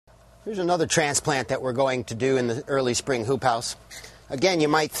Here's another transplant that we're going to do in the early spring hoop house. Again, you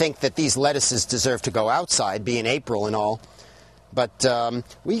might think that these lettuces deserve to go outside, being April and all. But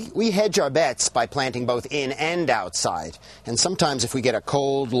we hedge our bets by planting both in and outside. And sometimes if we get a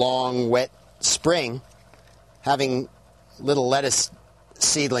cold, long, wet spring, having little lettuce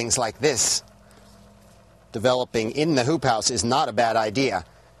seedlings like this developing in the hoop house is not a bad idea.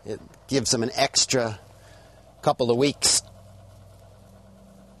 It gives them an extra couple of weeks.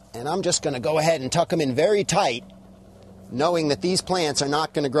 And I'm just going to go ahead and tuck them in very tight, knowing that these plants are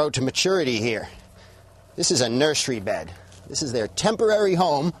not going to grow to maturity here. This is a nursery bed. This is their temporary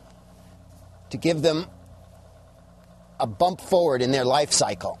home to give them a bump forward in their life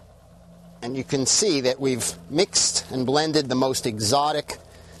cycle. And you can see that we've mixed and blended the most exotic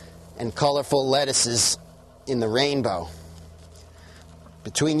and colorful lettuces in the rainbow.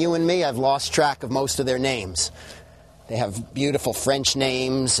 Between you and me, I've lost track of most of their names. They have beautiful French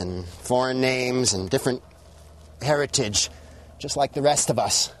names and foreign names and different heritage, just like the rest of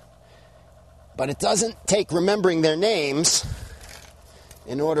us. But it doesn't take remembering their names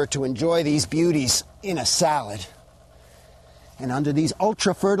in order to enjoy these beauties in a salad. And under these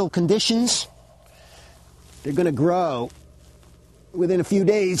ultra-fertile conditions, they're going to grow. Within a few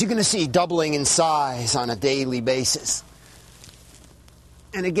days, you're going to see doubling in size on a daily basis.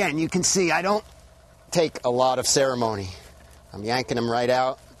 And again, you can see I don't take a lot of ceremony. I'm yanking them right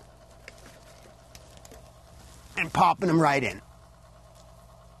out and popping them right in.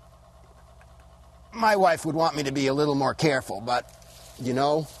 My wife would want me to be a little more careful, but, you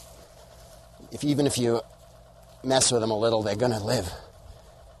know, even if you mess with them a little, they're going to live.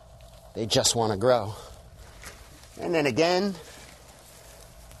 They just want to grow. And then again,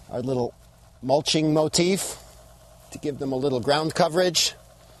 our little mulching motif to give them a little ground coverage.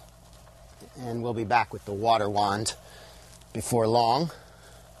 And we'll be back with the water wand before long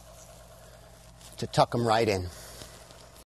to tuck them right in.